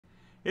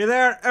Hey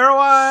there,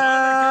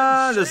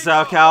 everyone! This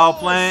is Cal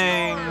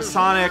playing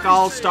Sonic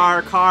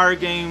All-Star Car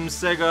Game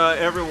Sega.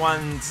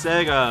 Everyone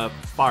Sega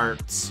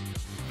farts.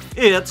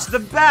 It's the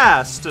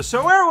best!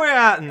 So where are we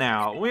at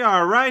now? We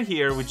are right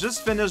here. We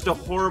just finished a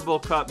horrible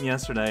cup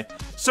yesterday.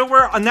 So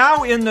we're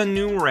now in the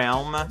new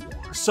realm.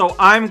 So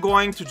I'm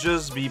going to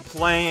just be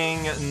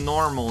playing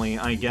normally,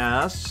 I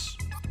guess.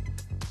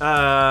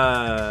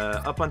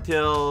 Up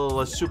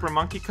until Super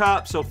Monkey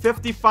Cup. So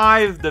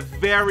 55, the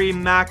very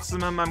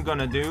maximum I'm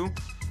gonna do.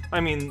 I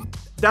mean,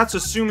 that's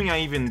assuming I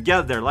even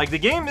get there. Like, the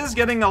game is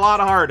getting a lot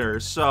harder,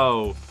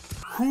 so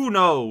who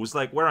knows,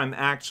 like, where I'm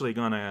actually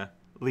gonna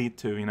lead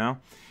to, you know?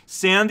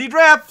 Sandy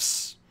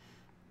drifts!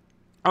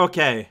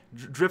 Okay,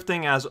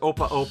 drifting as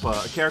Opa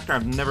Opa, a character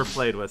I've never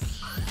played with.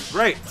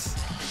 Great!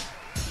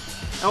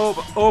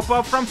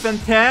 Opa from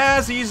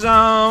Fantasy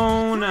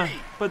Zone!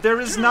 But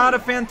there is not a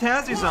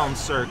Fantasy Zone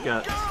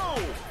circuit.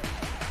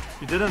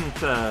 You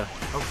didn't,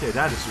 okay,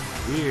 that is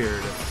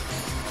weird.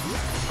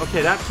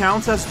 Okay, that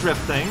counts as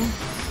drifting.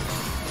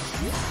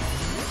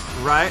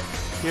 Right,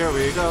 here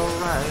we go,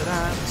 right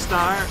at the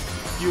start.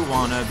 You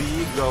wanna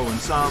be going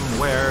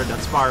somewhere that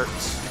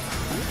sparks.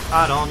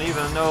 I don't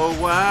even know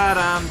what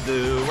I'm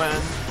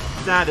doing.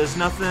 That is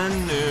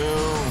nothing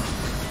new.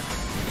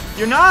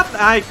 You're not,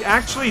 like,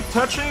 actually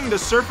touching the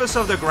surface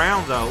of the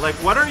ground, though. Like,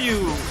 what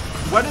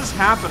is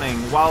happening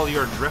while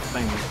you're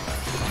drifting?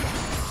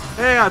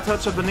 Hey, I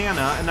touched a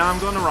banana, and now I'm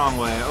going the wrong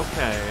way.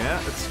 Okay,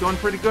 it's going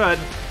pretty good.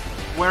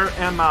 Where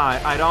am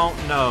I? I don't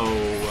know.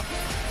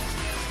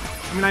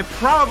 I mean, I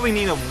probably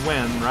need a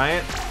win,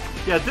 right?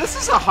 Yeah, this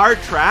is a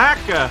hard track.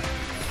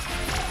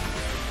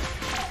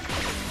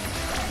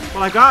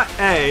 Well, I got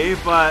A,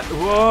 but...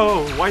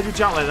 Whoa, why'd you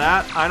jump like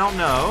that? I don't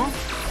know.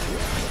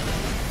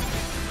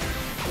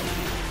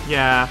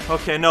 Yeah,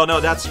 okay, no,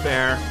 that's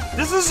fair.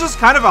 This is just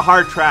kind of a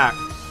hard track.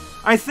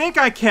 I think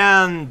I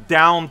can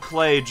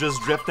downplay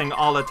just drifting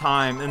all the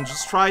time and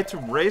just try to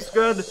race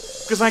good,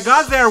 because I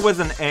got there with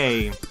an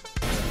A.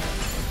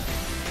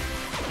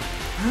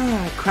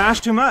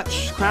 Crash too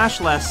much. Crash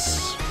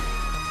less.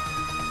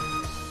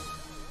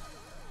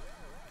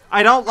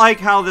 I don't like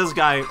how this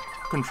guy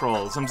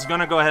controls. I'm just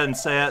gonna go ahead and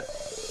say it.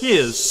 He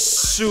is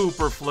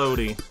super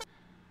floaty.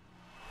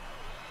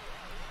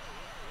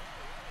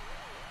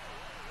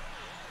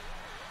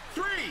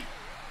 Three,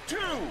 two,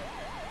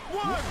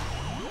 one,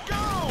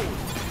 go!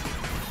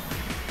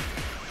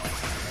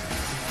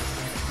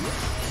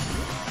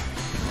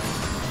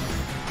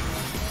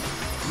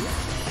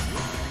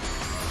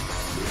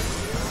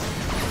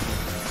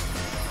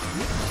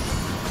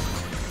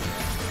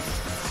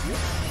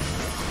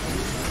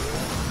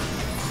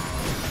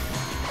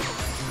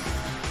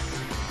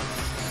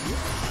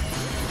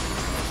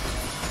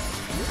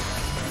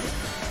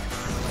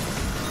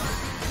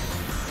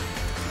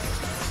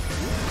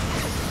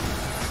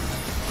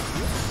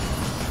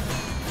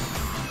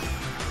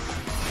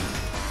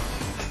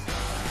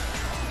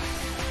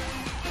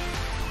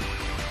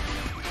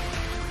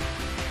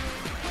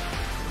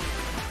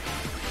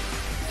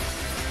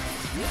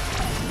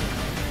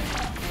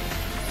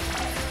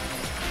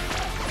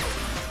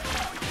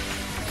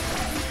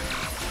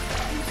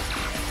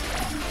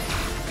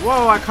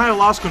 Whoa, I kind of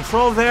lost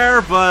control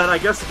there, but I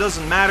guess it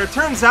doesn't matter.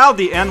 Turns out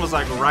the end was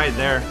like right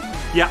there.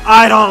 Yeah,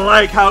 I don't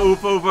like how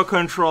Upa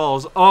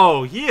controls.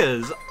 Oh, he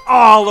is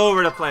all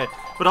over the place.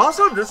 But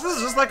also, this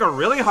is just like a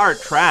really hard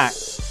track.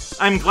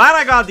 I'm glad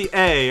I got the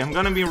A. I'm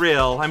gonna be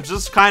real. I'm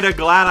just kind of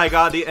glad I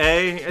got the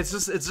A. It's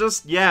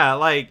just, yeah,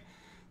 like,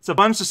 it's a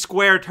bunch of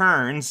square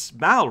turns.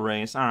 Battle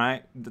race,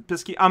 alright. The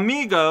Pisky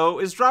Amigo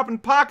is dropping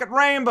pocket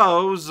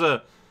rainbows.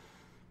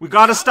 We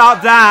gotta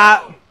stop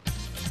that.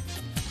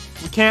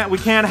 We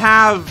can't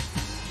have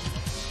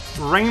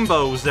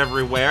rainbows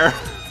everywhere.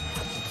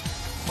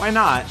 Why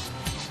not?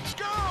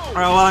 Alright,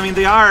 well, I mean,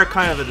 they are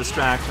kind of a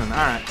distraction.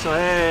 Alright, so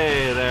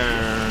hey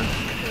there.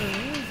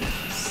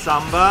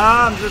 Samba,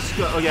 I'm just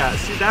oh yeah,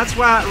 see, that's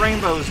what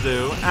rainbows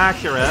do.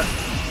 Accurate.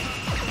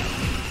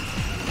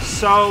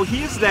 So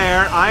he's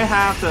there, I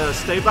have to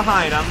stay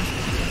behind him.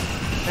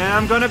 And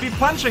I'm gonna be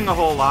punching a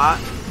whole lot.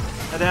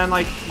 And then,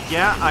 like,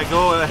 yeah, I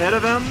go ahead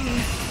of him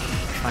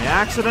by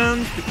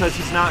accident, because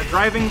he's not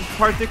driving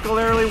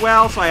particularly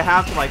well, so I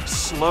have to, like,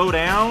 slow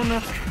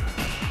down.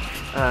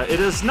 It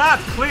is not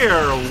clear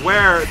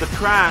where the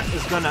track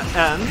is gonna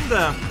end,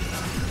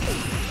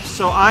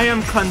 so I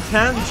am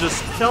content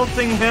just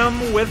tilting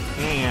him with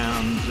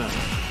hands.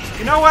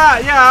 You know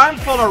what? Yeah, I'm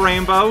full of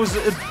rainbows.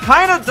 It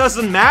kinda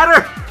doesn't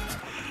matter.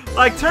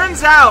 Like,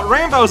 turns out,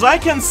 rainbows I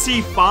can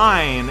see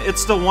fine.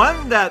 It's the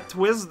one that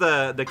twists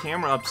the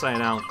camera upside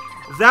down.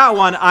 That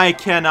one, I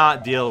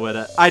cannot deal with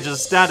it.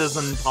 That is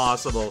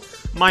impossible.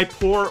 My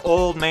poor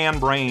old man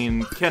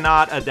brain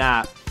cannot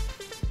adapt.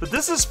 But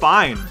this is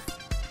fine.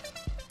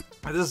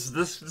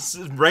 This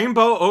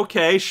rainbow,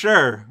 okay,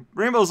 sure.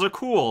 Rainbows are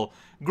cool.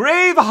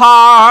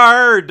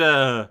 Gravehard!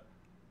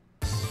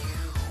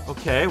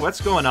 Okay,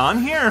 what's going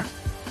on here?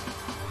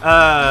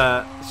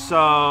 Oh.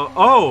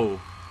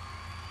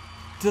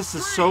 This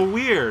is so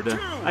weird.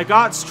 I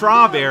got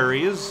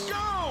strawberries.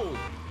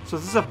 So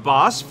this is a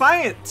boss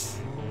fight.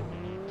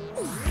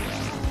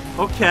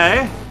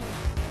 Okay.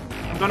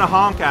 I'm gonna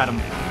honk at him.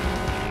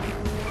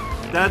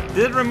 That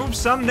did remove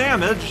some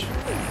damage.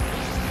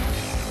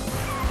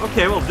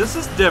 Okay, well this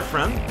is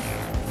different.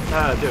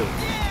 Dude.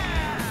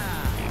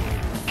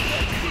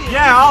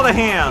 Yeah, all the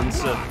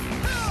hands.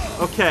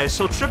 Okay,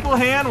 so triple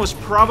hand was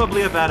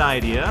probably a bad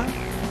idea.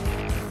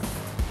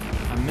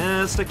 I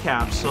missed a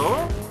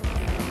capsule.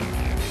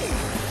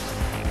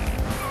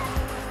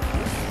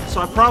 So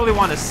I probably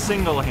want a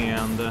single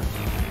hand.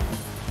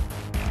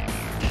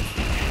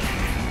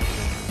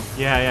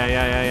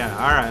 Yeah.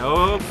 Alright,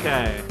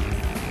 okay.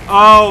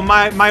 Oh,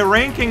 my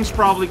ranking's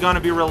probably gonna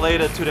be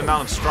related to the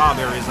amount of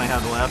strawberries I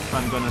have left,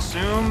 I'm gonna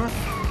assume.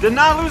 Did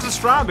not lose a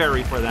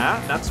strawberry for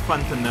that. That's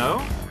fun to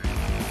know.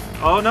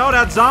 Oh no,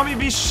 that zombie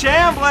be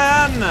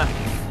shambling!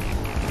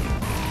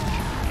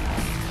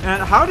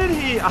 And how did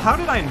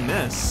I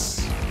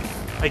miss?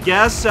 I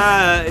guess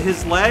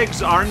his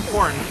legs are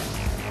important.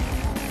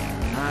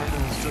 Alright,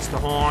 it's just a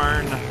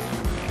horn.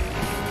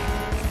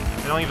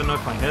 I don't even know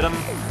if I hit him.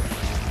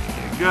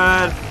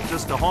 Good,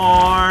 just a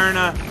horn.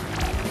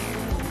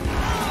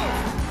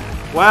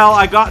 Well,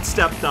 I got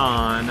stepped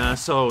on,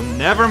 so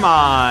never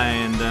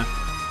mind.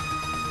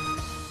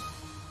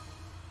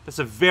 That's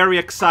a very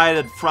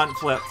excited front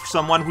flip for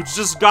someone who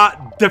just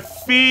got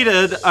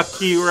defeated,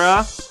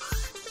 Akira.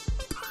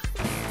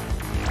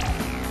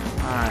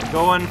 Alright,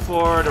 going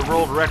for the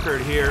world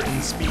record here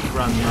in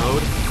speedrun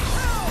mode.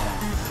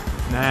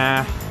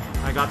 Nah,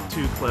 I got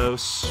too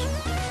close.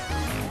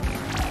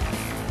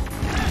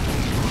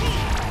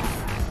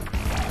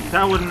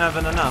 That wouldn't have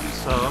been enough,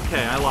 so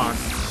okay, I lost.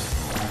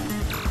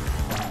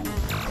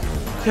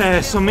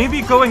 Okay, so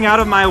maybe going out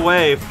of my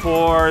way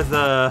for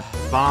the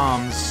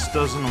bombs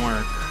doesn't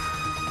work.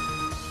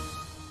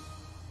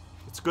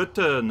 It's good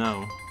to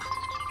know.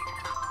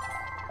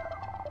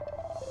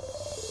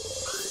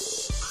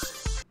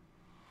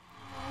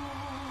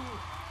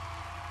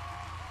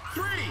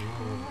 Three,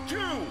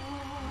 two,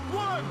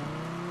 one,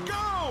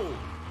 go!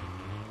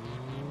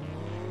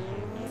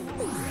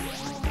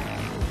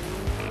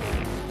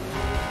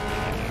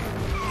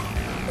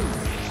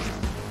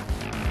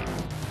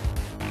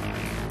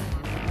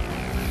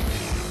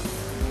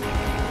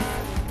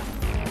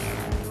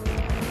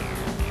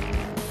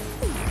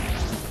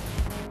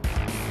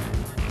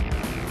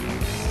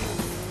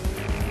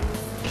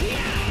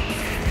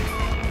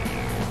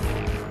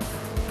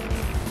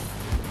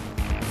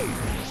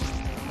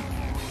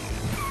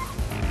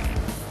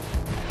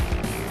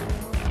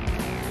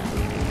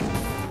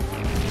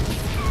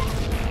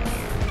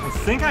 I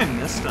think I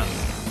missed him.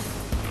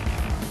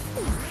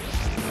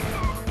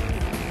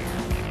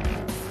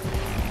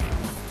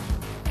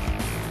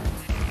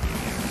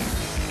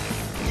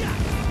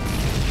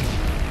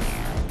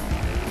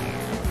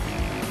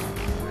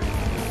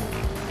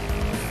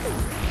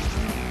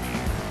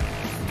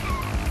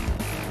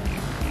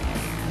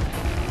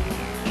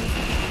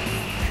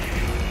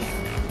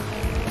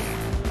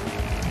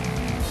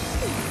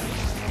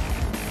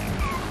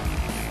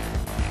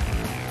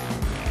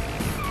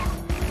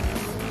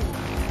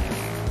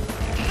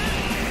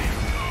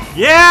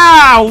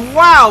 Yeah!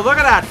 Wow, look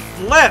at that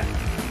flip!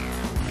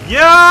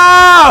 Yo!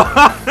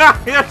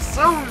 You're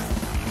so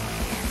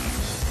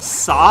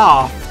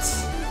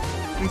soft.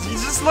 He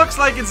just looks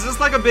like it's just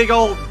like a big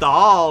old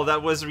doll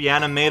that was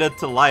reanimated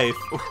to life.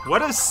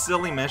 What a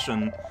silly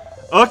mission.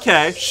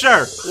 Okay,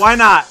 sure. Why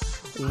not?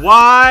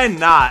 Why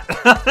not?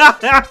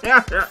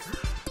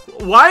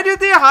 Why did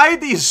they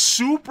hide these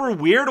super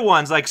weird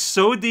ones like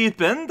so deep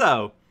in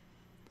though?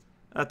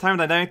 Time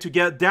dynamic to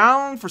get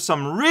down for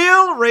some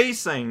real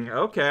racing.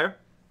 Okay.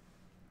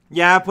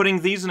 Yeah,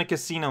 putting these in a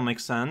casino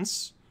makes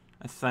sense.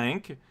 I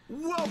think.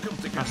 Welcome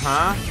to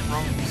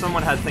Well,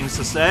 someone had things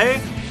to say.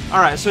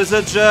 Alright, so is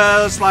it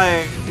just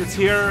like it's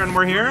here and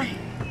we're here?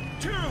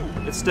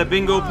 It's the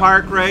bingo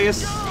park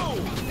race.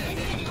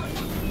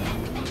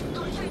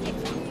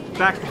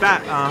 Back to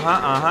back.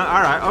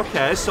 Alright,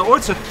 okay. So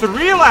it's a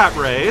 3-lap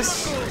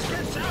race.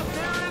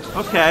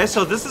 Okay,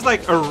 so this is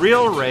like a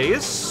real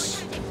race.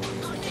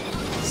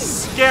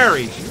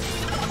 Scary.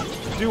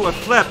 Do a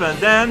flip and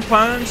then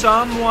punch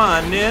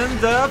someone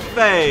in the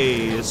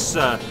face.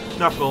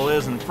 Knuckle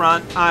is in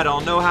front. I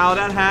don't know how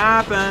that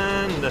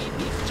happened.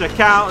 Check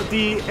out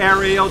the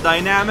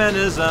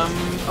aerodynamism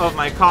of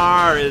my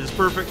car is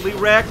perfectly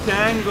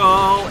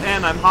rectangle,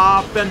 and I'm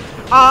hopping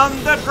on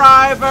the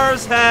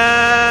driver's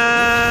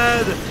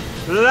head.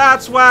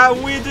 That's what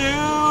we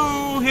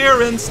do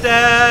here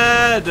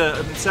instead.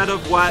 Instead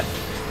of what?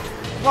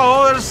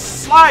 Well, there's a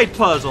slide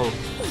puzzle.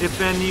 If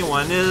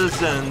anyone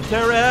is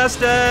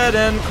interested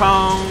in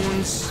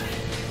cones,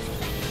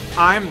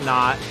 I'm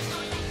not,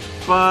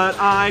 but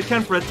I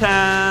can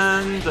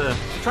pretend.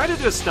 Try to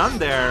do a stunt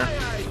there.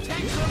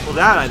 Well,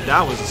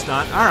 that was a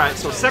stunt. All right,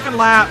 so second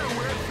lap,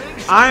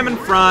 I'm in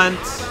front.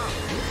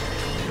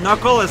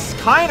 Knuckle is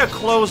kind of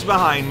close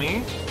behind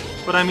me,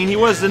 but I mean he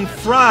was in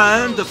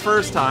front the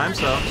first time,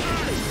 so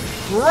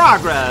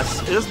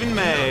progress is being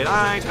made.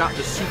 I got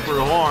the super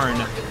horn.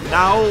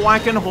 Now I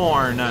can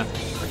horn.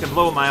 can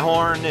blow my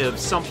horn if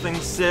something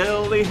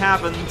silly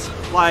happens,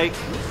 like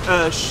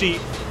a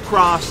sheep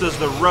crosses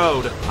the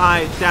road.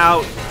 I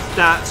doubt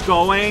that's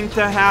going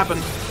to happen,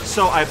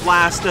 so I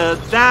blasted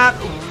that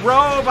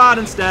robot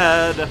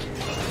instead.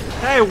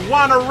 Hey,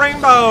 want a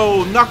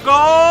rainbow,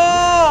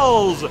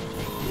 Knuckles?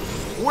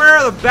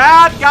 We're the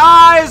bad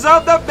guys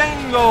of the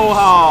bingo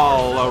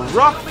hall, a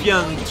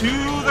ruffian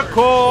to the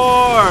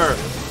core.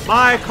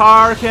 My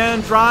car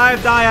can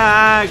drive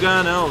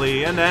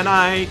diagonally, and then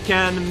I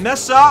can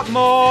mess up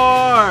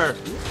more.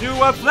 Do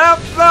a flip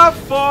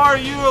before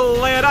you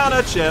land on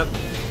a chip.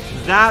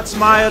 That's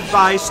my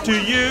advice to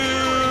you.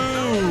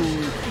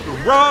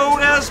 The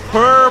road is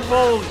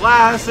purple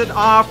glass, it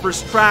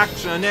offers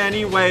traction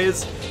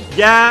anyways.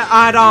 Yeah,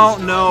 I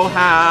don't know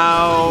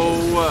how.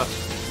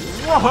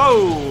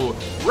 Whoa!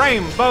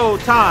 Rainbow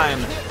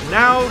time!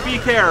 Now be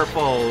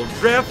careful.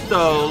 Drift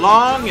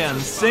along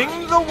and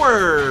sing the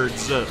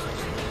words.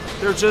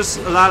 They're just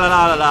la la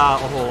la la la a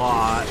whole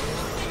lot.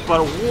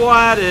 But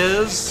what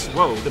is...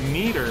 Whoa, the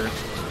meter.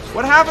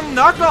 What happened to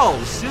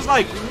Knuckles? He's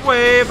like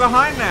way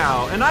behind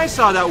now. And I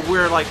saw that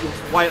weird like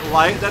white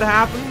light that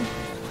happened.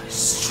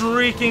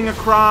 Streaking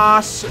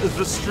across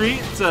the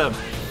street.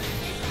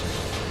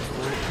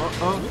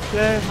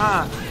 Okay,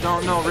 huh?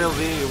 Don't know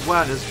really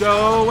what is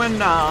going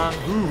on.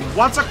 Who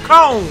wants a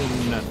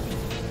cone?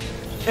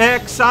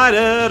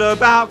 Excited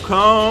about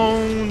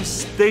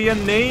cones. They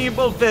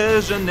enable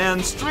vision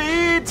and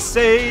street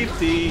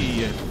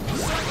safety.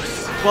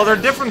 Well, they're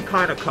different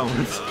kind of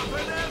cones.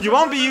 You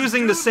won't be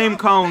using the same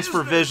cones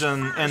for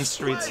vision and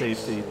street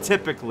safety,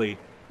 typically.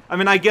 I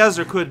mean, I guess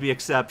there could be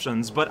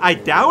exceptions, but I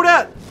doubt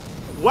it.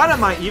 What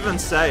am I even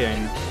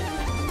saying?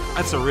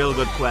 That's a real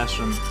good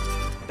question.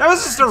 That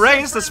was just a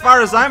race, as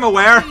far as I'm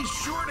aware.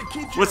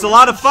 It was a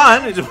lot of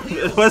fun.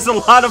 It was a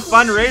lot of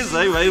fun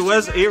racing. It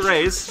was a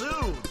race.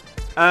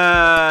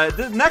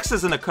 The next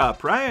isn't a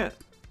cup, right?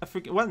 I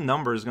forget what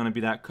number is going to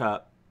be that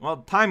cup. Well,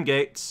 time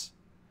gates.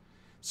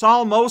 It's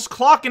almost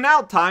clocking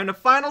out time to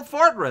Final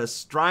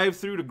Fortress. Drive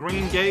through the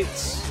green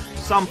gates.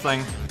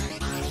 Something.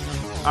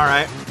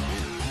 Alright.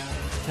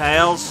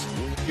 Tails,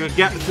 you're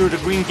getting through the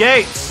green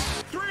gates.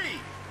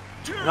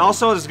 And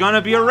also, there's going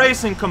to be a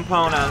racing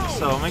component,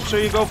 so make sure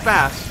you go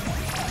fast.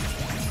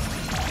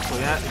 So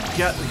yeah,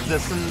 get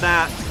this and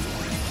that.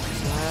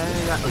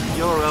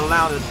 You're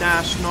allowed to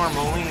dash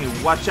normally.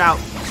 Watch out.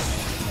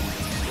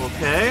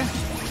 Okay.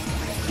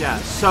 Yeah,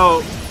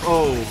 so...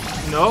 Oh,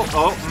 no.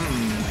 Oh,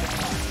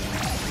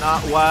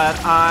 not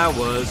what I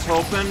was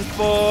hoping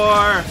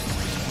for.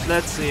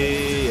 Let's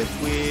see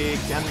if we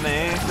can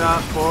make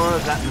up for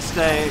that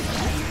mistake.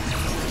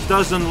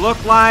 Doesn't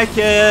look like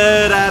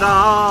it at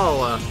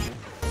all.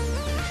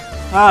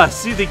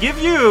 See, they give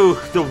you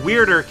the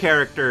weirder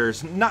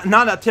characters. Not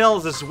that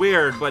Tails is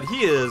weird, but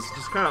he is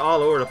just kind of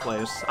all over the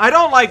place. I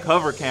don't like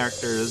hover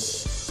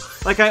characters.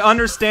 Like, I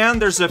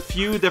understand there's a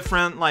few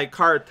different, like,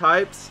 card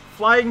types.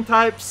 Flying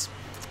types,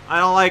 I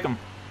don't like them.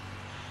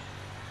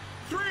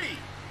 3,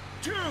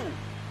 2,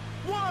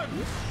 1,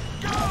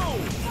 go!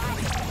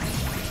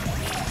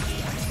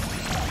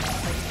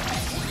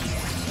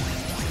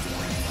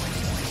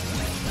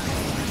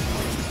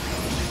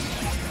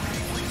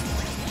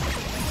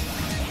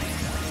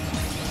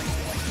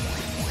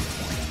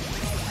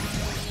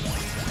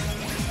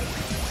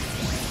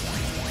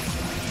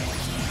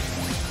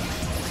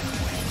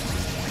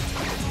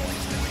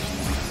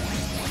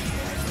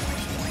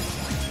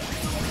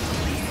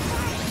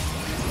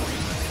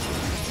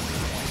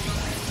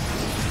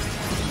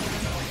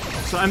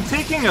 So I'm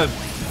taking a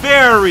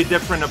very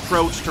different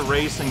approach to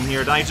racing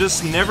here that I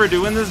just never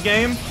do in this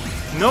game.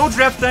 No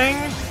drifting,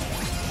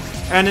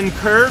 and in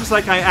curves,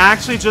 like, I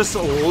actually just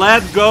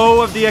let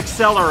go of the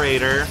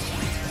accelerator.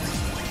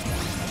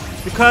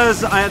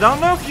 Because I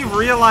don't know if you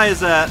realize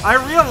that, I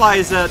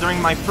realized that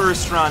during my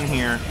first run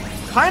here.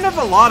 Kind of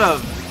a lot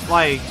of,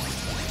 like,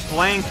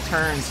 blank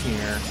turns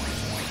here.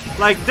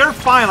 Like, they're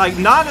fine, like,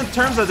 not in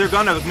terms that they're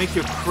gonna make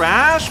you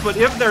crash, but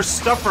if there's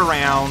stuff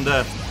around,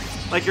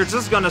 like, you're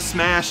just gonna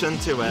smash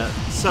into it.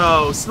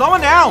 So, slowing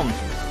down.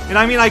 And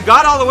I mean, I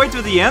got all the way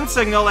to the end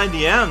signal in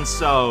the end,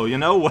 so, you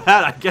know what?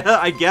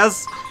 I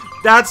guess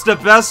that's the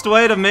best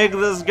way to make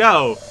this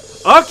go.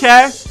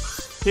 Okay,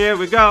 here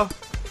we go.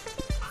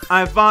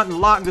 I've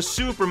unlocked the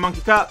Super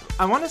Monkey Cup.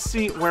 I want to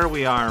see where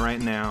we are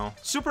right now.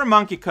 Super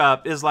Monkey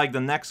Cup is like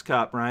the next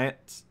cup, right?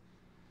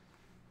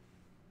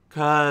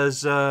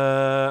 Because,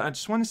 I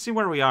just want to see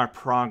where we are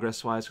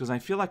progress-wise, because I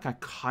feel like I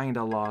kind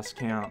of lost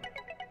count.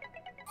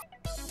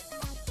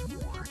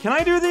 Can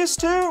I do these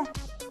two?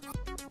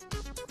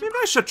 Maybe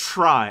I should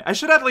try. I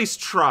should at least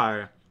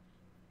try.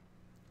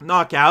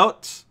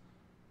 Knockout.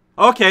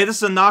 Okay, this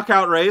is a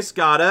knockout race.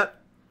 Got it.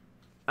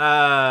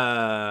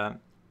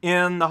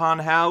 In the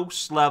haunted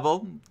house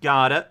level.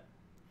 Got it.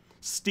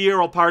 Steer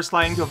while power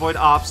sliding to avoid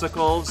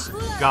obstacles.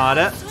 Got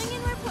it.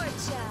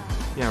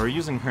 Yeah, we're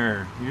using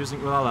her. We're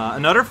using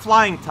another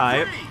flying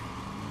type.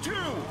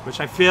 Which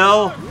I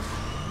feel...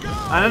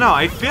 I don't know,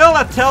 I feel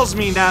that tells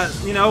me that,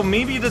 you know,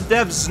 maybe the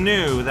devs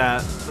knew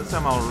that. Since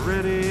I'm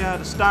already at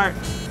the start.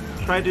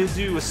 Tried to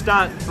do a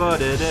stunt,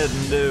 but it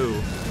didn't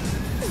do.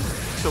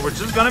 So we're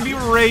just gonna be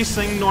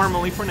racing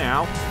normally for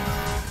now.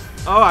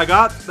 Oh, I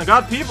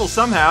got people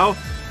somehow.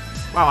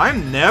 Wow,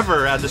 I'm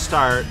never at the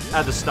start.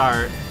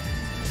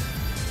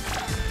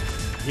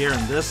 Here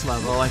in this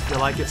level, I feel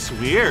like it's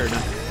weird.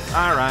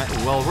 Alright,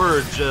 well,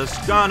 we're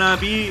just gonna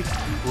be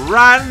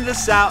riding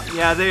this out.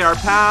 Yeah, they are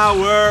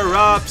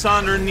power-ups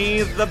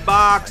underneath the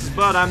box,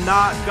 but I'm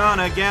not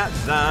gonna get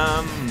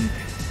them.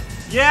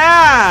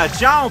 Yeah!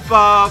 Jump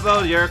off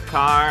of your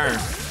car.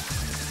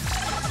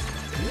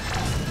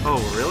 Oh,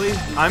 really?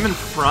 I'm in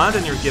front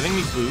and you're giving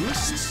me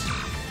boosts?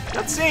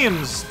 That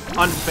seems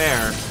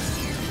unfair.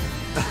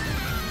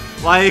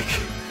 Like,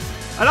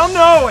 I don't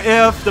know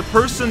if the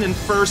person in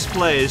first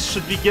place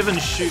should be given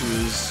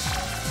shoes.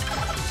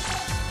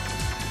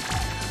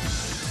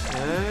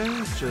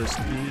 Okay, just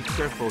be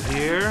careful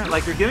here.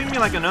 Like, you're giving me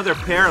like another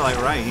pair like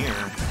right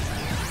here.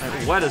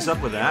 Like, what is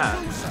up with that?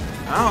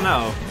 I don't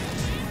know.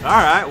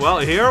 Alright, well,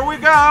 here we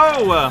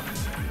go!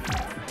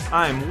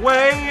 I'm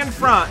way in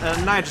front,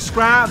 and I just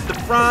grabbed the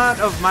front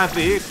of my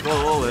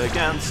vehicle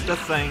against the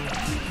thing.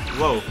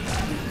 Whoa.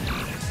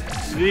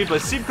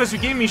 See, because you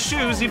gave me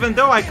shoes, even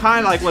though I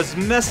kind of like was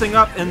messing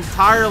up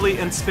entirely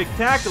and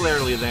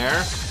spectacularly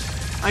there,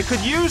 I could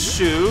use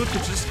shoe to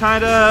just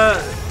kind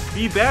of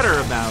be better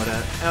about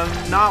it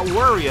and not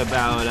worry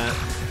about it.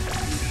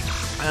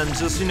 And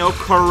just, you know,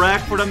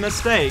 correct for the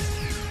mistake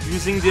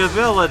using the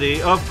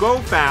ability of go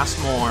fast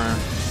more.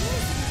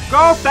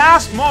 Go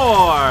fast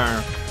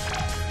more!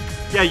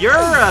 Yeah, your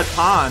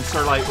taunts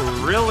are like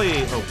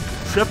really... Oh,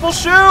 triple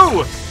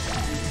shoe!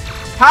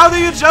 How do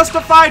you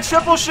justify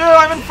triple shoe?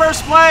 I'm in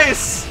first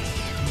place!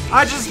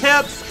 I just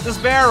hit this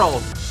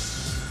barrel.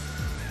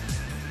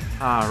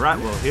 Alright,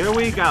 well, here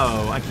we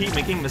go. I keep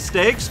making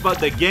mistakes, but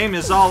the game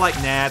is all like,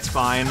 nah, it's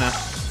fine.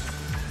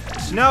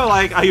 You know,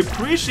 like, I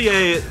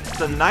appreciate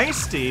the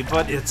nicety,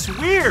 but it's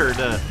weird.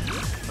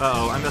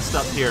 Uh-oh, I messed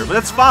up here, but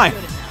it's fine.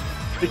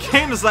 The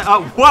game is like,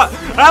 oh, what?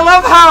 I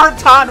love how our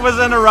taunt was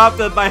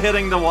interrupted by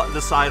hitting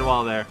the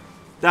sidewall there.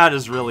 That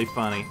is really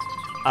funny.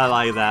 I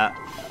like that.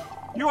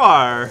 You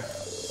are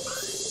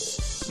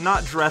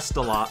not dressed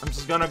a lot. I'm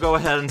just gonna go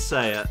ahead and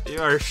say it. You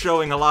are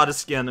showing a lot of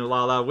skin,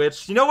 Ulala,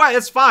 which, you know what?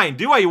 It's fine.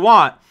 Do what you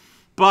want.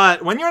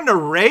 But when you're in a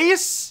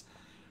race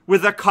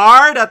with a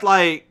car that,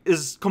 like,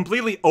 is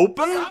completely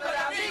open,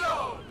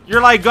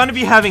 you're, like, gonna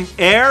be having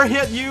air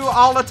hit you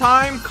all the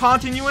time,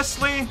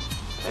 continuously.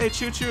 Hey,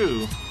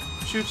 choo-choo.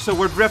 So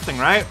we're drifting,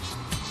 right?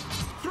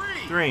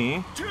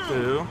 3,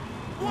 2,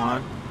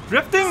 1.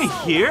 Drifting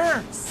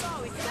here?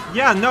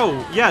 Yeah,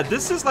 no. Yeah,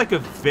 this is like a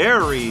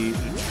very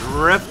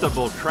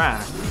driftable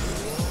track.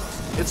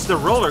 It's the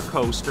roller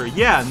coaster.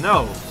 Yeah,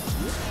 no.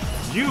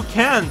 You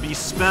can be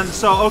spent.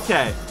 So,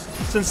 okay.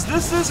 Since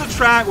this is a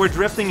track where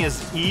drifting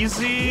is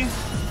easy,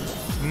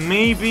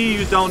 maybe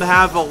you don't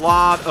have a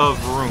lot of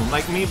room.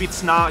 Like, maybe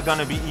it's not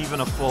gonna be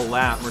even a full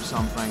lap or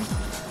something.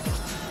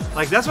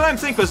 Like, that's what I'm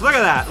thinking, because look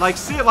at that. Like,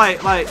 see, like,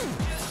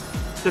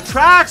 the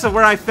tracks of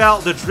where I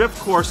felt the drift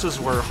courses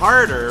were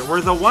harder were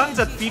the ones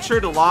that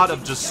featured a lot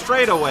of just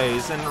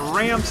straightaways and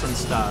ramps and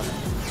stuff.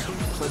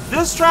 But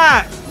this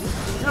track,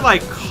 you're,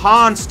 like,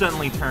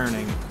 constantly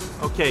turning.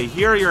 Okay,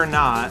 here you're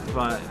not,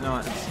 but, no,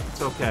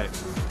 it's okay.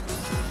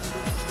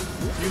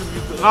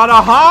 You got a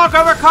honk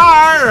of a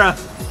car!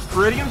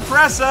 Pretty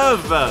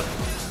impressive!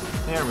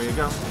 Here we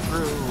go,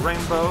 through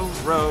Rainbow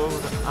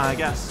Road, I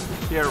guess.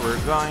 Here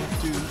we're going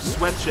to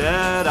switch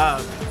it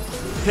up.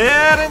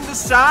 Hitting the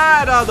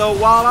side of the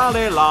wall all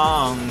day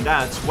long.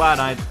 That's what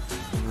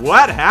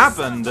what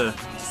happened?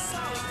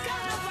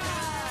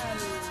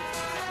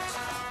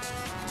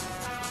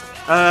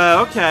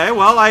 Okay,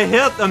 well, I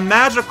hit a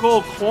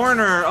magical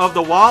corner of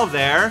the wall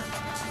there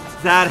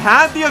that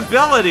had the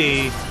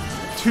ability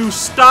to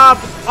stop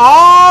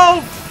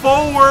all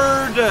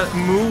forward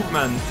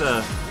movement.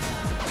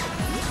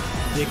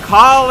 They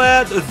call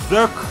it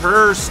the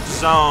cursed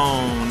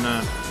zone.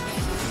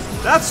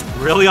 That's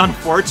really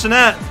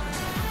unfortunate.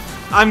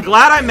 I'm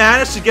glad I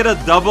managed to get a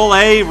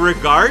AA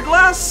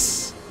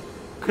regardless,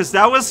 because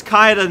that was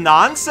kind of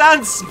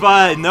nonsense,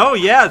 but no,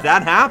 yeah,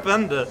 that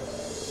happened.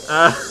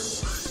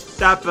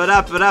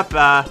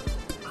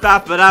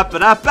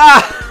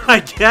 I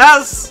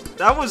guess.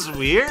 That was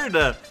weird.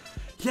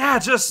 Yeah,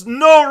 just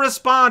no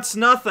response,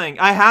 nothing.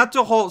 I had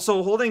to hold,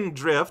 so holding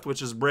drift,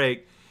 which is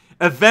brake,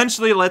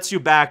 eventually lets you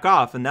back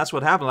off, and that's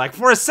what happened. Like,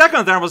 for a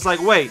second there, I was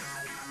like, wait,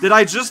 did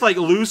I just, like,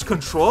 lose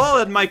control?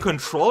 Did my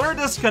controller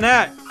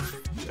disconnect?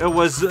 It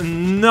was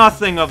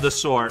nothing of the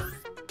sort.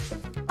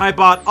 I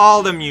bought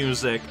all the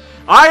music.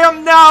 I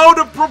am now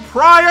the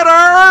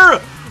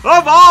proprietor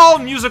of all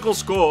musical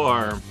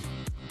score.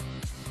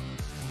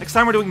 Next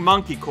time we're doing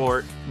Monkey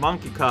Court,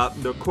 Monkey Cup,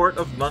 the Court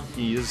of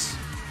Monkeys.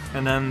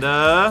 And then,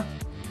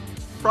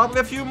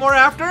 probably a few more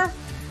after?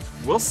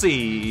 We'll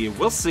see,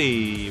 we'll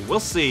see, we'll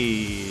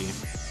see.